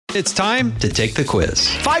It's time to take the quiz.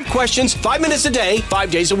 5 questions, 5 minutes a day,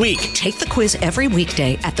 5 days a week. Take the quiz every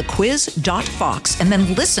weekday at thequiz.fox and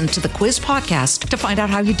then listen to the quiz podcast to find out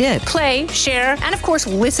how you did. Play, share, and of course,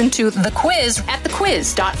 listen to The Quiz at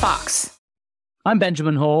thequiz.fox. I'm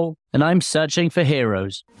Benjamin Hall, and I'm searching for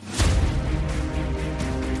heroes.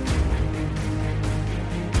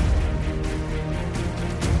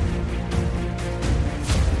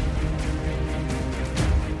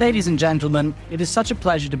 Ladies and gentlemen, it is such a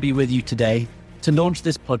pleasure to be with you today to launch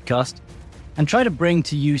this podcast and try to bring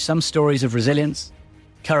to you some stories of resilience,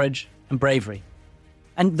 courage, and bravery.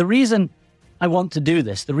 And the reason I want to do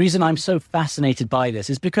this, the reason I'm so fascinated by this,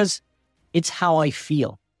 is because it's how I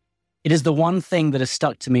feel. It is the one thing that has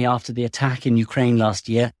stuck to me after the attack in Ukraine last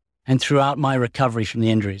year and throughout my recovery from the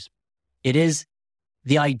injuries. It is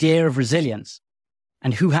the idea of resilience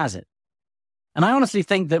and who has it. And I honestly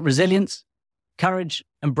think that resilience, courage,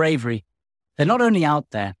 and bravery, they're not only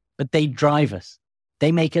out there, but they drive us.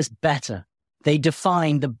 They make us better. They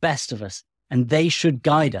define the best of us, and they should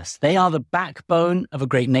guide us. They are the backbone of a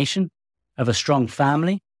great nation, of a strong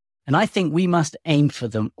family, and I think we must aim for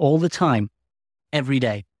them all the time, every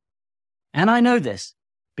day. And I know this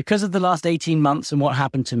because of the last 18 months and what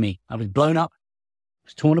happened to me. I was blown up,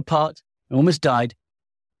 was torn apart, I almost died.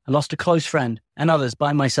 I lost a close friend and others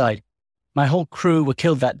by my side. My whole crew were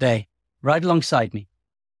killed that day, right alongside me.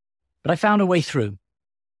 But I found a way through.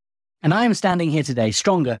 And I am standing here today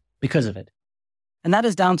stronger because of it. And that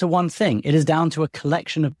is down to one thing. It is down to a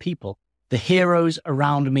collection of people, the heroes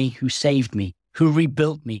around me who saved me, who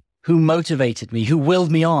rebuilt me, who motivated me, who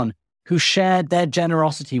willed me on, who shared their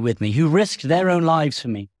generosity with me, who risked their own lives for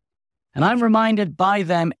me. And I'm reminded by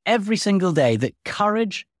them every single day that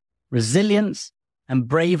courage, resilience, and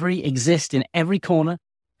bravery exist in every corner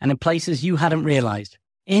and in places you hadn't realized,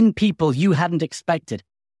 in people you hadn't expected.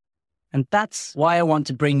 And that's why I want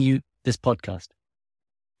to bring you this podcast.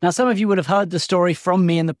 Now, some of you would have heard the story from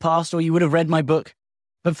me in the past, or you would have read my book.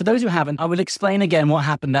 But for those who haven't, I will explain again what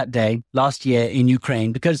happened that day last year in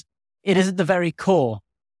Ukraine, because it is at the very core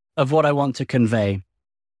of what I want to convey.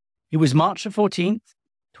 It was March the 14th,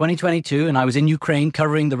 2022, and I was in Ukraine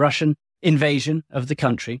covering the Russian invasion of the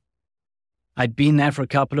country. I'd been there for a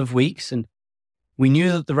couple of weeks, and we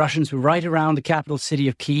knew that the Russians were right around the capital city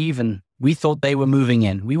of Kyiv, and we thought they were moving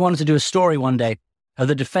in. We wanted to do a story one day of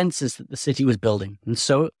the defenses that the city was building. And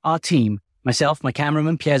so our team, myself, my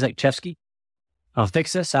cameraman, Pierre Zakchevsky, our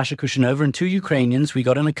fixer, Sasha Kushinova, and 2 Ukrainians, we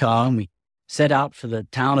got in a car and we set out for the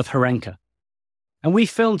town of Horenka. And we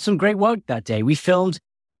filmed some great work that day. We filmed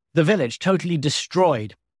the village totally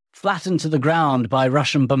destroyed, flattened to the ground by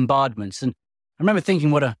Russian bombardments. And I remember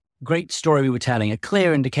thinking what a great story we were telling, a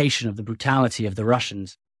clear indication of the brutality of the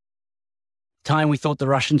Russians. At the time, we thought the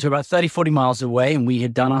Russians were about 30, 40 miles away, and we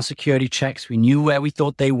had done our security checks. We knew where we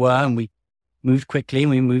thought they were, and we moved quickly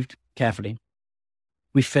and we moved carefully.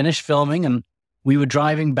 We finished filming, and we were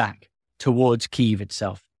driving back towards Kyiv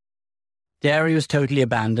itself. The area was totally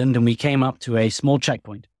abandoned, and we came up to a small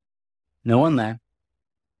checkpoint. No one there.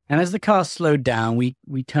 And as the car slowed down, we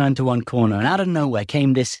turned to one corner, and out of nowhere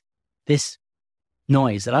came this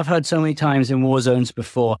noise that I've heard so many times in war zones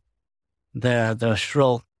before, the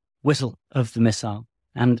shrill whistle of the missile.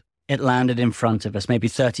 And it landed in front of us, maybe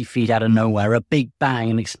 30 feet out of nowhere, a big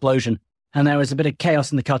bang, an explosion. And there was a bit of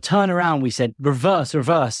chaos in the car. Turn around, we said, reverse,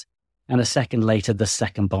 reverse. And a second later, the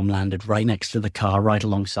second bomb landed right next to the car, right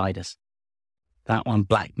alongside us. That one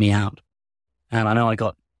blacked me out. And I know I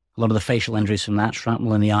got a lot of the facial injuries from that,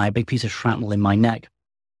 shrapnel in the eye, a big piece of shrapnel in my neck.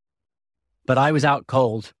 But I was out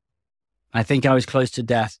cold. I think I was close to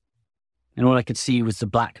death. And all I could see was the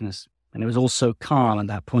blackness. And it was all so calm at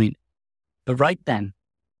that point. But right then,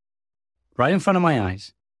 right in front of my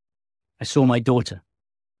eyes, I saw my daughter,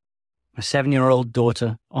 my 7-year-old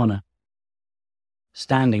daughter, Honor,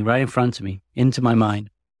 standing right in front of me, into my mind.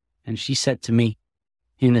 And she said to me,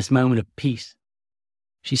 in this moment of peace,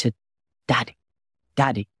 she said,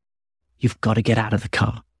 Daddy, you've got to get out of the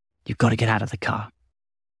car. You've got to get out of the car.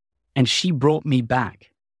 And she brought me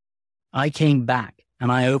back. I came back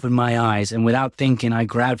and I opened my eyes, and without thinking, I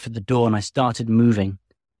grabbed for the door and I started moving.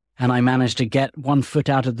 And I managed to get one foot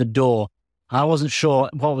out of the door. I wasn't sure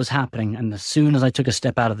what was happening. And as soon as I took a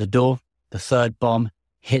step out of the door, the third bomb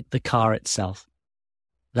hit the car itself.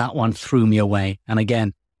 That one threw me away. And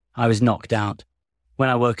again, I was knocked out. When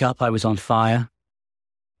I woke up, I was on fire.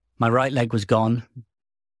 My right leg was gone,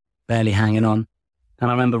 barely hanging on. And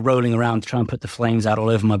I remember rolling around to try and put the flames out all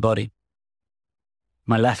over my body.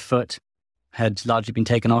 My left foot had largely been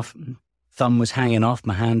taken off. Thumb was hanging off.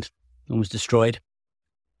 My hand almost destroyed.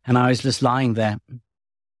 And I was just lying there,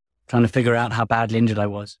 trying to figure out how badly injured I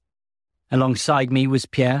was. Alongside me was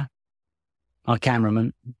Pierre, our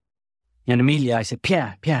cameraman. And immediately I said,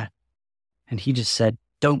 Pierre. And he just said,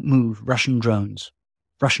 don't move, Russian drones.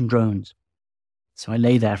 So I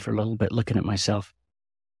lay there for a little bit looking at myself.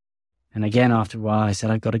 And again, after a while, I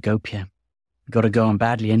said, I've got to go, Pierre. I've got to go, I'm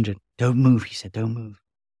badly injured. Don't move, he said, don't move.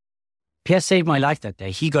 Pierre saved my life that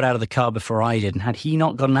day. He got out of the car before I did. And had he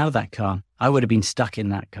not gotten out of that car, I would have been stuck in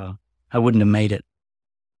that car. I wouldn't have made it.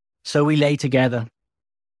 So we lay together.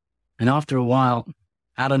 And after a while,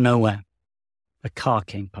 out of nowhere, a car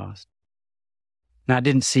came past. Now, it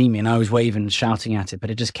didn't see me, and I was waving and shouting at it,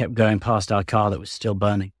 but it just kept going past our car that was still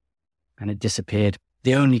burning. And it disappeared.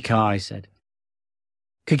 The only car, I said.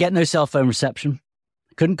 Could get no cell phone reception.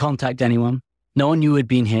 Couldn't contact anyone. No one knew who had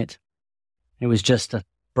been hit. It was just a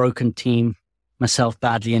broken team, myself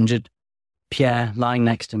badly injured, Pierre lying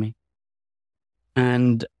next to me.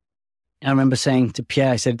 And I remember saying to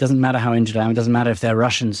Pierre, I said, it doesn't matter how injured I am. It doesn't matter if they're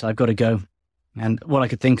Russians. I've got to go. And what I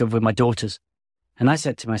could think of with my daughters. And I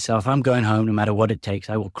said to myself, I'm going home no matter what it takes.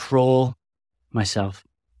 I will crawl myself.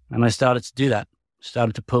 And I started to do that.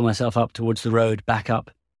 Started to pull myself up towards the road, back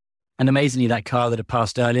up. And amazingly, that car that had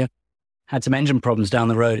passed earlier had some engine problems down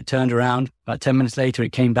the road. It turned around. About 10 minutes later,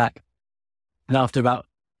 it came back. And after about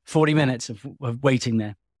 40 minutes of waiting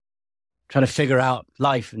there, trying to figure out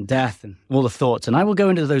life and death and all the thoughts. And I will go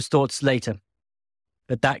into those thoughts later.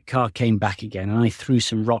 But that car came back again, and I threw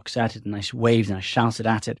some rocks at it, and I waved and I shouted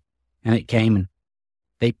at it, and it came and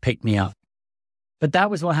they picked me up. But that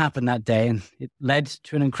was what happened that day, and it led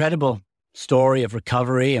to an incredible story of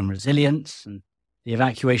recovery and resilience and the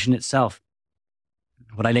evacuation itself.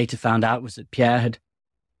 What I later found out was that Pierre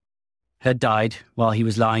had died while he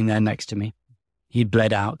was lying there next to me. He'd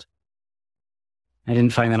bled out. I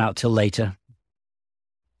didn't find that out till later.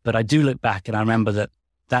 But I do look back and I remember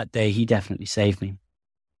that day he definitely saved me.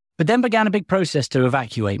 But then began a big process to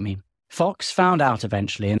evacuate me. Fox found out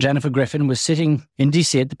eventually, and Jennifer Griffin was sitting in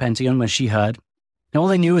DC at the Pentagon when she heard. And all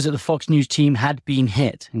they knew was that the Fox News team had been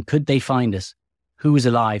hit, and could they find us? Who was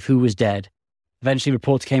alive? Who was dead? Eventually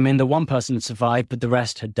reports came in that one person had survived, but the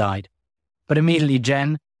rest had died. But immediately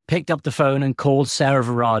Jen picked up the phone and called Sarah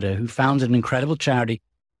Verrado, who founded an incredible charity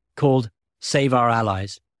called Save Our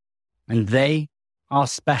Allies. And they are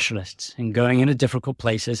specialists in going into difficult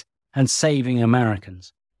places and saving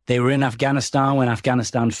Americans. They were in Afghanistan when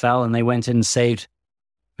Afghanistan fell, and they went in and saved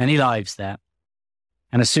many lives there.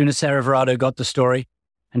 And as soon as Sarah Verrado got the story,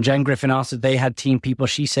 and Jen Griffin asked if they had team people,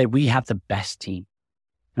 she said, we have the best team.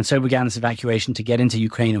 And so began this evacuation to get into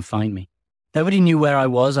Ukraine and find me. Nobody knew where I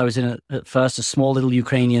was. I was in, at first, a small little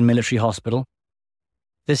Ukrainian military hospital.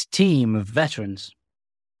 This team of veterans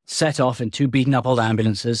set off in 2 beaten-up old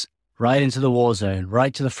ambulances right into the war zone,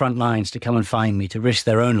 right to the front lines to come and find me, to risk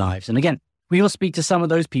their own lives. And again, we will speak to some of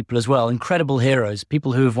those people as well, incredible heroes,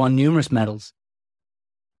 people who have won numerous medals.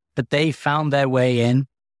 But they found their way in,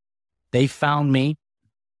 they found me,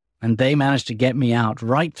 and they managed to get me out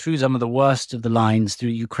right through some of the worst of the lines, through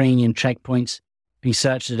Ukrainian checkpoints, being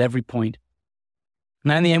searched at every point.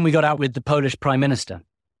 Now, in the end, we got out with the Polish Prime Minister.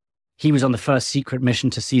 He was on the first secret mission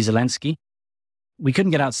to see Zelensky. We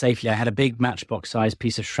couldn't get out safely. I had a big matchbox-sized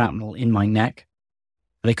piece of shrapnel in my neck.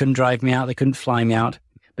 They couldn't drive me out. They couldn't fly me out.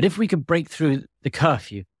 But if we could break through the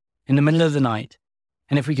curfew in the middle of the night,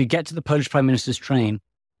 and if we could get to the Polish Prime Minister's train,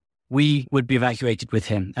 we would be evacuated with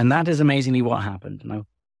him. And that is amazingly what happened. And I'll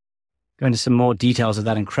go into some more details of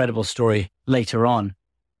that incredible story later on.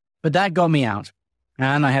 But that got me out.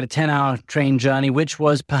 And I had a 10-hour train journey, which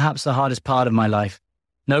was perhaps the hardest part of my life.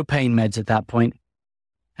 No pain meds at that point.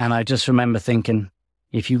 And I just remember thinking,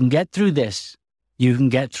 if you can get through this, you can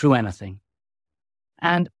get through anything.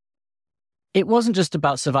 And it wasn't just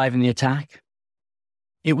about surviving the attack.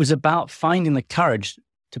 It was about finding the courage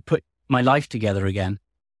to put my life together again,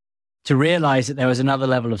 to realize that there was another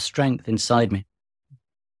level of strength inside me.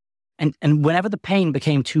 And whenever the pain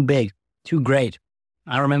became too big, too great,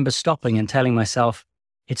 I remember stopping and telling myself,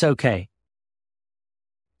 it's okay.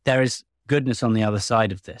 There is goodness on the other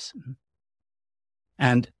side of this.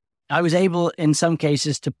 And I was able, in some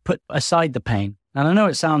cases, to put aside the pain. And I know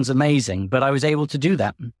it sounds amazing, but I was able to do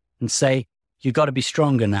that and say, you've got to be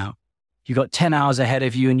stronger now. You've got 10 hours ahead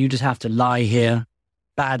of you, and you just have to lie here,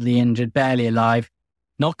 badly injured, barely alive,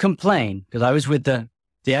 not complain, because I was with the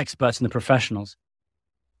experts and the professionals.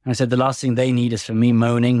 And I said, the last thing they need is for me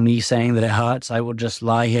moaning, me saying that it hurts. I will just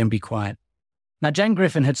lie here and be quiet. Now, Jen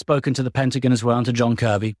Griffin had spoken to the Pentagon as well, and to John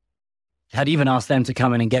Kirby, had even asked them to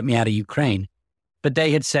come in and get me out of Ukraine. But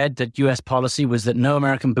they had said that US policy was that no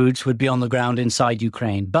American boots would be on the ground inside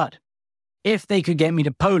Ukraine. But if they could get me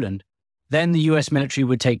to Poland, then the US military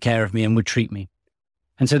would take care of me and would treat me.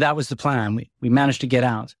 And so that was the plan. We managed to get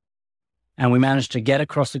out. and we managed to get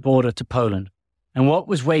across the border to Poland. And what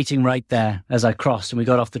was waiting right there as I crossed and we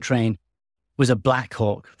got off the train was a Black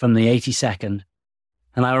Hawk from the 82nd.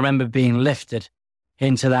 And I remember being lifted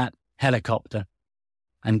into that helicopter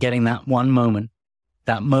and getting that moment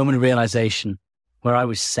of realization where I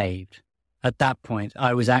was saved. At that point,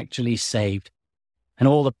 I was actually saved. And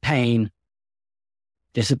all the pain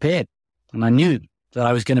disappeared. And I knew that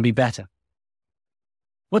I was going to be better.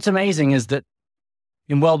 What's amazing is that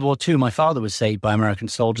in World War II, my father was saved by American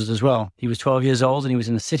soldiers as well. He was 12 years old and he was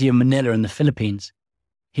in the city of Manila in the Philippines.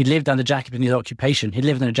 He'd lived under Japanese occupation. He'd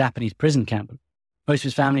lived in a Japanese prison camp. Most of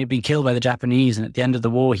his family had been killed by the Japanese, and at the end of the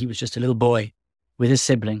war, he was just a little boy with his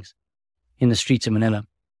siblings in the streets of Manila.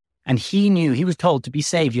 And he knew, he was told, to be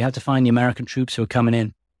saved, you have to find the American troops who are coming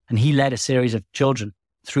in. And he led a series of children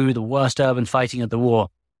through the worst urban fighting of the war.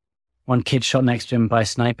 One kid shot next to him by a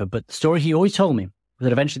sniper. But the story he always told me was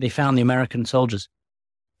that eventually they found the American soldiers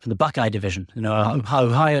from the Buckeye Division,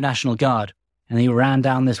 Ohio National Guard. And he ran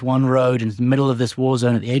down this one road in the middle of this war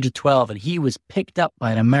zone at the age of 12, and he was picked up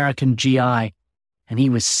by an American GI, and he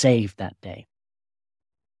was saved that day.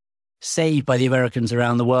 Saved by the Americans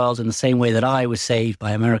around the world in the same way that I was saved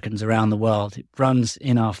by Americans around the world. It runs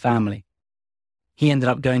in our family. He ended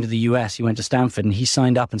up going to the US. He went to Stanford, and he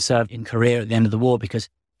signed up and served in Korea at the end of the war because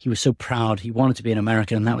he was so proud. He wanted to be an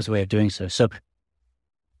American, and that was the way of doing so. So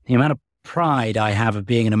the amount of pride I have of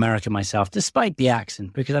being an American myself, despite the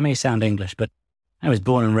accent, because I may sound English, but I was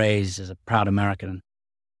born and raised as a proud American.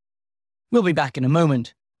 We'll be back in a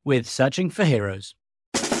moment with Searching for Heroes.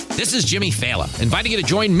 This is Jimmy Fallon, inviting you to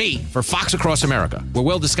join me for Fox Across America, where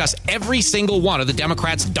we'll discuss every single one of the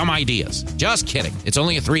Democrats' dumb ideas. Just kidding. It's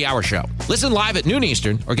only a 3-hour show. Listen live at noon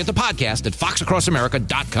Eastern or get the podcast at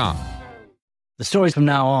foxacrossamerica.com. The stories from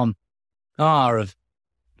now on are of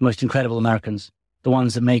the most incredible Americans, the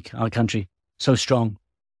ones that make our country so strong,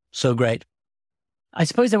 so great. I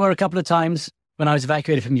suppose there were a couple of times when I was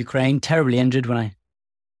evacuated from Ukraine, terribly injured when I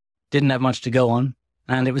didn't have much to go on,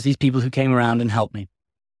 and it was these people who came around and helped me.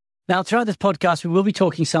 Now, throughout this podcast, we will be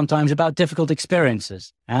talking sometimes about difficult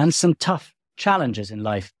experiences and some tough challenges in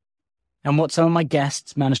life and what some of my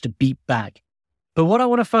guests managed to beat back. But what I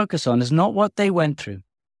want to focus on is not what they went through.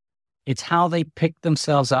 It's how they picked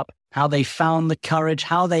themselves up, how they found the courage,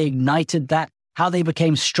 how they ignited that, how they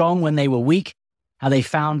became strong when they were weak, how they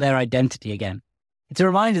found their identity again. It's a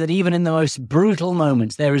reminder that even in the most brutal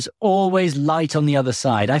moments, there is always light on the other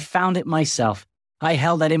side. I found it myself. I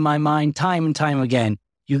held that in my mind time and time again.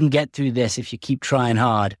 You can get through this if you keep trying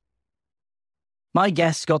hard. My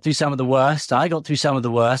guests got through some of the worst. I got through some of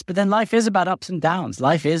the worst. But then life is about ups and downs.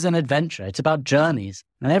 Life is an adventure. It's about journeys.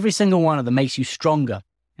 And every single one of them makes you stronger.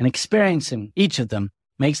 And experiencing each of them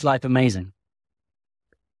makes life amazing.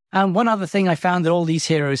 And one other thing I found that all these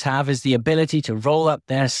heroes have is the ability to roll up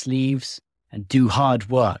their sleeves and do hard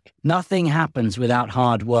work. Nothing happens without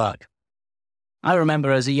hard work. I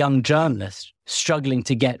remember as a young journalist struggling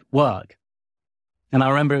to get work. And I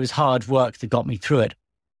remember it was hard work that got me through it.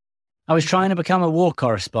 I was trying to become a war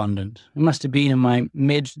correspondent. I must have been in my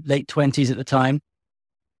late 20s at the time,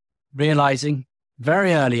 realizing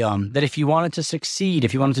very early on that if you wanted to succeed,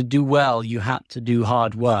 if you wanted to do well, you had to do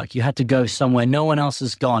hard work. You had to go somewhere no one else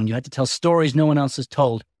has gone. You had to tell stories no one else has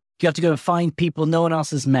told. You have to go and find people no one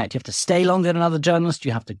else has met. You have to stay longer than other journalists.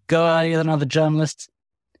 You have to go earlier than other journalists.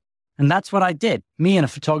 And that's what I did. Me and a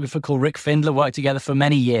photographer called Rick Findler worked together for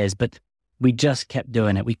many years, but we just kept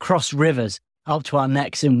doing it. We crossed rivers up to our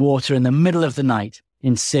necks in water in the middle of the night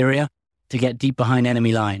in Syria to get deep behind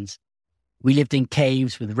enemy lines. We lived in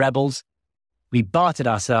caves with rebels. We bartered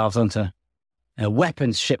ourselves onto a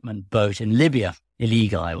weapons shipment boat in Libya,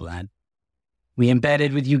 illegal, I will add. We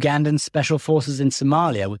embedded with Ugandan special forces in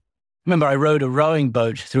Somalia. Remember, I rowed a rowing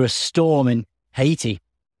boat through a storm in Haiti,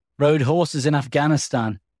 rode horses in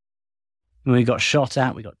Afghanistan. When we got shot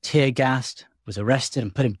at, we got tear gassed, was arrested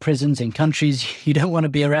and put in prisons in countries you don't want to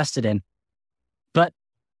be arrested in. But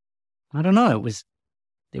I don't know, it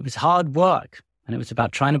was hard work, and it was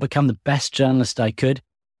about trying to become the best journalist I could,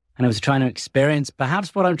 and I was trying to experience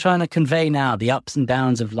perhaps what I'm trying to convey now, the ups and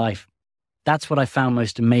downs of life. That's what I found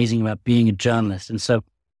most amazing about being a journalist. And so it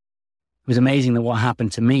was amazing that what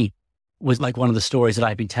happened to me was like one of the stories that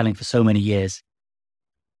I've been telling for so many years.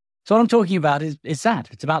 So what I'm talking about is that.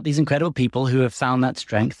 It's about these incredible people who have found that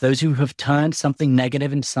strength, those who have turned something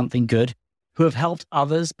negative into something good, who have helped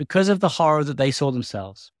others because of the horror that they saw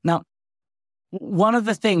themselves. Now, one of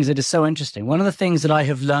the things that is so interesting, one of the things that I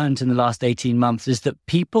have learned in the last 18 months is that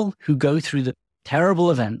people who go through the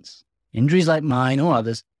terrible events, injuries like mine or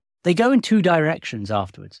others, they go in two directions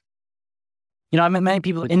afterwards. You know, I met many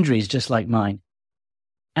people with injuries just like mine.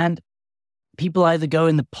 And people either go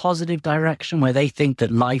in the positive direction where they think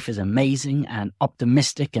that life is amazing and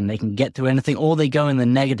optimistic and they can get through anything, or they go in the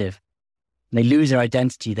negative. They lose their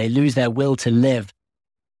identity. They lose their will to live.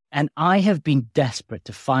 And I have been desperate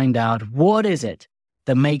to find out what is it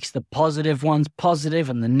that makes the positive ones positive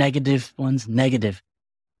and the negative ones negative.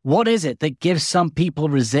 What is it that gives some people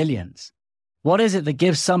resilience? What is it that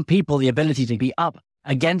gives some people the ability to be up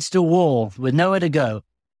against a wall with nowhere to go,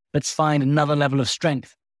 but find another level of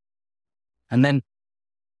strength? And then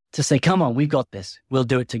to say, come on, we've got this. We'll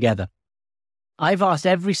do it together. I've asked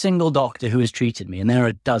every single doctor who has treated me, and there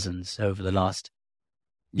are dozens over the last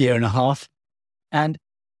year and a half. And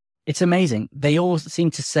it's amazing. They all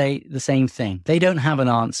seem to say the same thing. They don't have an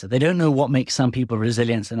answer. They don't know what makes some people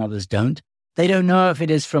resilient and others don't. They don't know if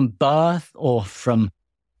it is from birth or from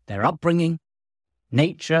their upbringing,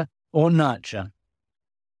 nature, or nurture.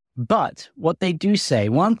 But what they do say,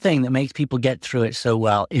 one thing that makes people get through it so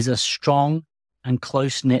well is a strong and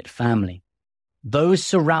close-knit family. Those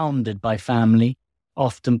surrounded by family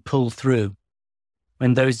often pull through,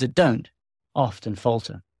 when those that don't often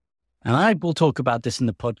falter. And I will talk about this in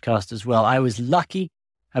the podcast as well. I was lucky,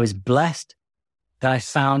 I was blessed that I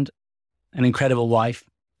found an incredible wife,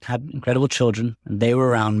 had incredible children, and they were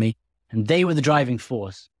around me, and they were the driving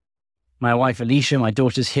force. My wife, Alicia, my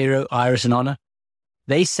daughter's hero, Iris and Honor,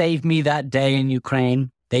 they saved me that day in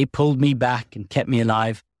Ukraine. They pulled me back and kept me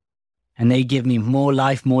alive, and they give me more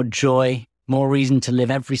life, more joy, more reason to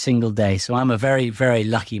live every single day. So I'm a very, very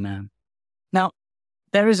lucky man. Now,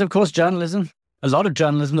 there is, of course, journalism, a lot of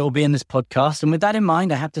journalism that will be in this podcast. And with that in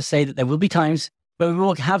mind, I have to say that there will be times where we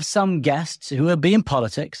will have some guests who will be in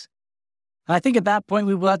politics. And I think at that point,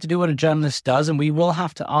 we will have to do what a journalist does, and we will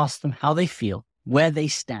have to ask them how they feel, where they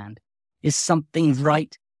stand. Is something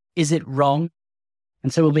right? Is it wrong?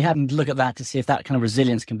 And so we'll be having to look at that to see if that kind of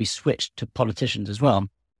resilience can be switched to politicians as well,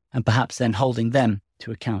 and perhaps then holding them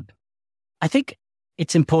to account. I think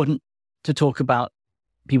it's important to talk about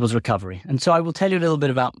people's recovery. And so I will tell you a little bit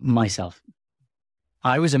about myself.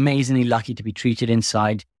 I was amazingly lucky to be treated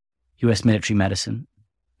inside US military medicine.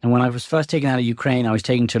 And when I was first taken out of Ukraine, I was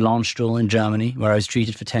taken to Landstuhl in Germany, where I was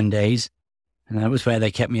treated for 10 days. And that was where they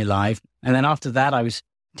kept me alive. And then after that, I was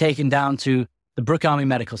taken down to the Brooke Army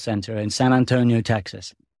Medical Center in San Antonio,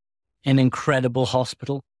 Texas, an incredible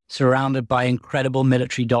hospital surrounded by incredible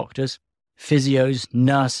military doctors, physios,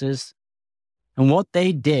 nurses. And what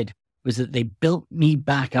they did was that they built me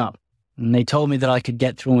back up, and they told me that I could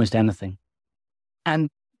get through almost anything. And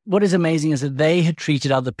what is amazing is that they had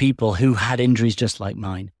treated other people who had injuries just like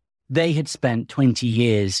mine. They had spent 20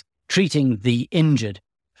 years treating the injured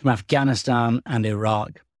from Afghanistan and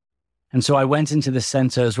Iraq. And so I went into this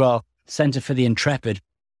center as well, Center for the Intrepid,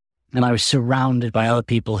 and I was surrounded by other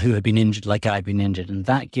people who had been injured like I'd been injured. And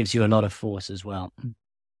that gives you a lot of force as well.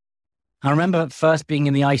 I remember first being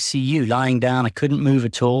in the ICU, lying down. I couldn't move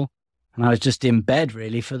at all. And I was just in bed,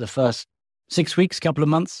 really, for the first 6 weeks, couple of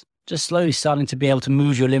months, just slowly starting to be able to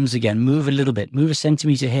move your limbs again, move a little bit, move a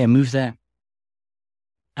centimeter here, move there.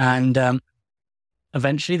 And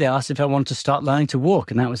eventually they asked if I wanted to start learning to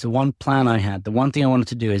walk. And that was the one plan I had. The one thing I wanted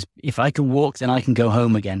to do is if I can walk, then I can go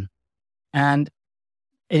home again. And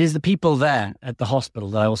it is the people there at the hospital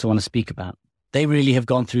that I also want to speak about. They really have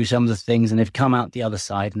gone through some of the things and they've come out the other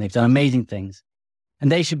side and they've done amazing things. And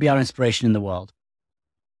they should be our inspiration in the world.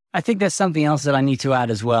 I think there's something else that I need to add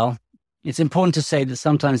as well. It's important to say that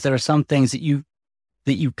sometimes there are some things that you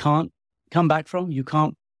can't come back from. You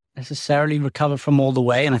can't necessarily recover from all the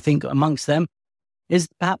way. And I think amongst them is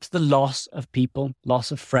perhaps the loss of people,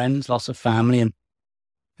 loss of friends, loss of family. And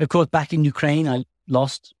of course, back in Ukraine, I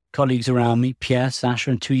lost colleagues around me, Pierre,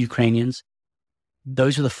 Sasha, and 2 Ukrainians.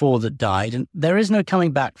 Those were the 4 that died. And there is no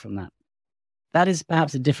coming back from that. That is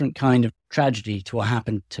perhaps a different kind of tragedy to what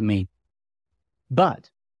happened to me.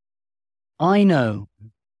 But I know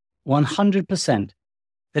 100%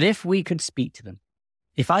 that if we could speak to them,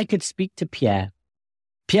 if I could speak to Pierre,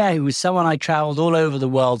 who was someone I traveled all over the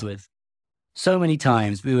world with, so many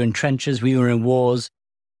times, we were in trenches, we were in wars,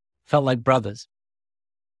 felt like brothers.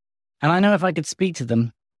 And I know if I could speak to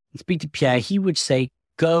them, and speak to Pierre, he would say,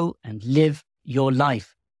 go and live your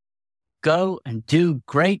life. Go and do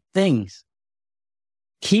great things.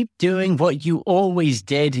 Keep doing what you always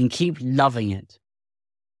did and keep loving it.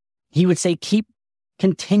 He would say, keep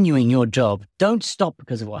continuing your job. Don't stop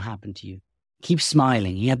because of what happened to you. Keep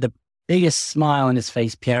smiling. He had the biggest smile on his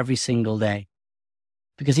face, Pierre, every single day.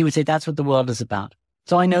 Because he would say, that's what the world is about.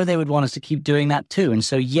 So I know they would want us to keep doing that too. And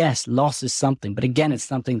so yes, loss is something, but again, it's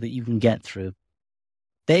something that you can get through.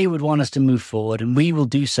 They would want us to move forward and we will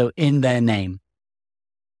do so in their name.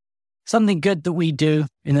 something good that we do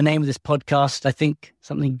in the name of this podcast, I think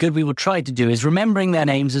something good we will try to do is remembering their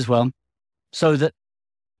names as well, so that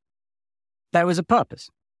there was a purpose.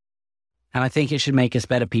 And I think it should make us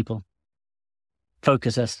better people,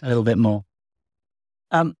 focus us a little bit more.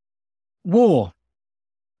 War,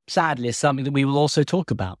 sadly, is something that we will also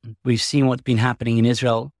talk about. We've seen what's been happening in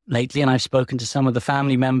Israel lately, and I've spoken to some of the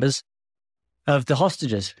family members of the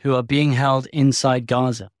hostages who are being held inside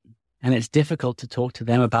Gaza. And it's difficult to talk to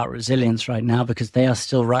them about resilience right now because they are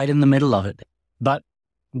still right in the middle of it. But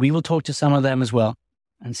we will talk to some of them as well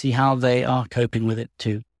and see how they are coping with it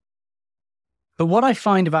too. But what I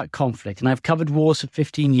find about conflict, and I've covered wars for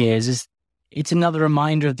 15 years, is it's another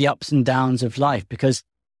reminder of the ups and downs of life. Because,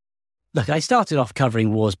 look, I started off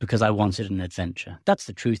covering wars because I wanted an adventure. That's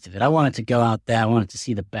the truth of it. I wanted to go out there. I wanted to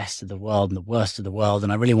see the best of the world and the worst of the world.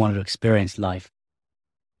 And I really wanted to experience life.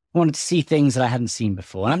 I wanted to see things that I hadn't seen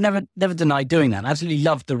before. And I've never denied doing that. I absolutely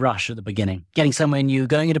loved the rush at the beginning, getting somewhere new,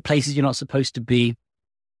 going into places you're not supposed to be.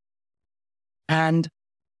 And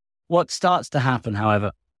what starts to happen,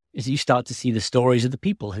 however, is you start to see the stories of the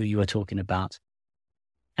people who you are talking about.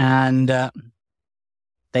 And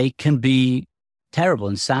they can be terrible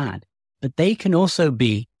and sad, but they can also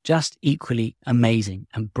be just equally amazing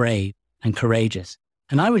and brave and courageous.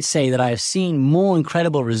 And I would say that I have seen more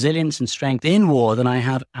incredible resilience and strength in war than I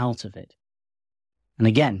have out of it. And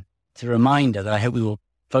again, it's a reminder that I hope we will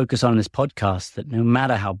focus on in this podcast, that no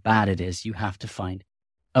matter how bad it is, you have to find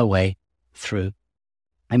a way through.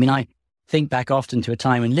 I mean, I think back often to a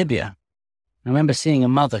time in Libya. I remember seeing a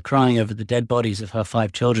mother crying over the dead bodies of her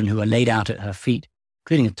 5 children who were laid out at her feet,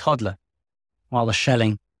 including a toddler, while the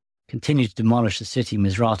shelling continued to demolish the city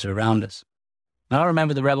Misrata around us. And I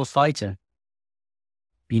remember the rebel fighter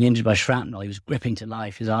being injured by shrapnel. He was gripping to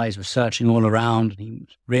life. His eyes were searching all around, and he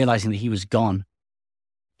was realizing that he was gone.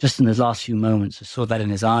 Just in those last few moments, I saw that in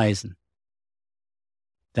his eyes, and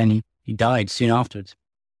then he died soon afterwards.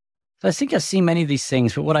 So I think I've seen many of these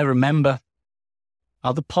things, but what I remember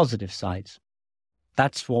are the positive sides.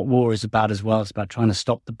 That's what war is about as well. It's about trying to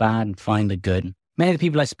stop the bad and find the good. Many of the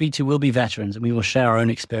people I speak to will be veterans, and we will share our own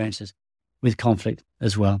experiences with conflict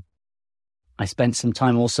as well. I spent some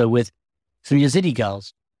time also with some Yazidi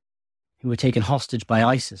girls who were taken hostage by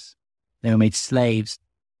ISIS. They were made slaves.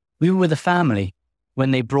 We were with a family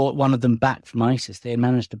when they brought one of them back from ISIS. They had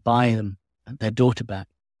managed to buy them, their daughter back.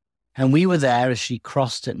 And we were there as she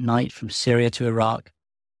crossed at night from Syria to Iraq.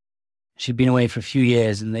 She'd been away for a few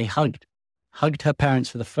years, and they hugged her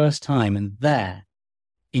parents for the first time. And there,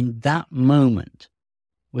 in that moment,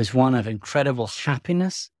 was one of incredible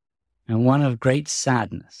happiness and one of great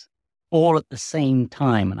sadness, all at the same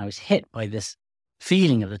time. And I was hit by this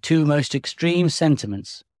feeling of the two most extreme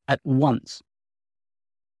sentiments at once.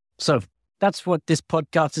 So that's what this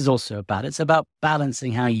podcast is also about. It's about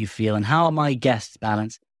balancing how you feel and how my guests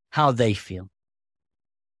balance how they feel.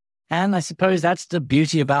 And I suppose that's the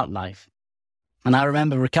beauty about life. And I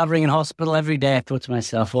remember recovering in hospital every day. I thought to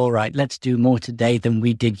myself, all right, let's do more today than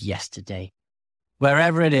we did yesterday.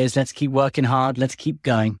 Wherever it is, let's keep working hard. Let's keep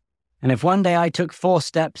going. And if one day I took 4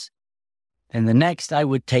 steps, then the next I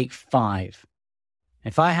would take 5.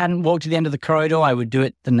 If I hadn't walked to the end of the corridor, I would do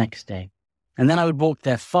it the next day. And then I would walk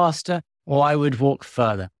there faster, or I would walk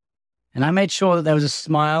further. And I made sure that there was a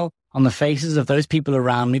smile on the faces of those people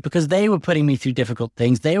around me, because they were putting me through difficult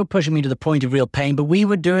things. They were pushing me to the point of real pain, but we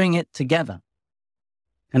were doing it together.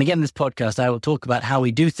 And again, in this podcast, I will talk about how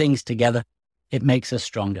we do things together. It makes us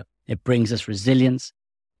stronger. It brings us resilience,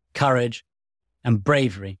 courage, and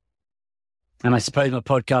bravery. And I suppose my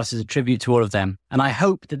podcast is a tribute to all of them. And I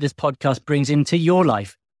hope that this podcast brings into your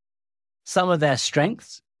life some of their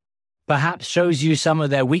strengths, perhaps shows you some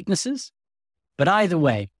of their weaknesses. But either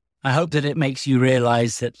way, I hope that it makes you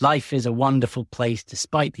realize that life is a wonderful place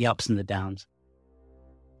despite the ups and the downs.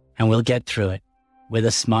 And we'll get through it with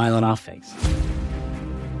a smile on our face.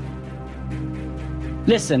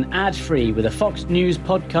 Listen ad-free with a Fox News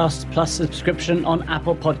Podcasts Plus subscription on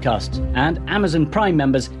Apple Podcasts, and Amazon Prime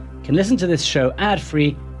members can listen to this show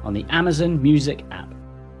ad-free on the Amazon Music app.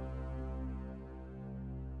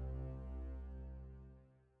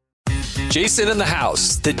 Jason in the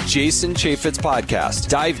House, the Jason Chaffetz Podcast.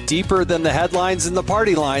 Dive deeper than the headlines and the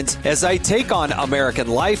party lines as I take on American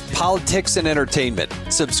life, politics, and entertainment.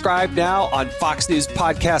 Subscribe now on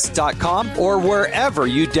FoxNewsPodcast.com or wherever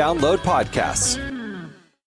you download podcasts.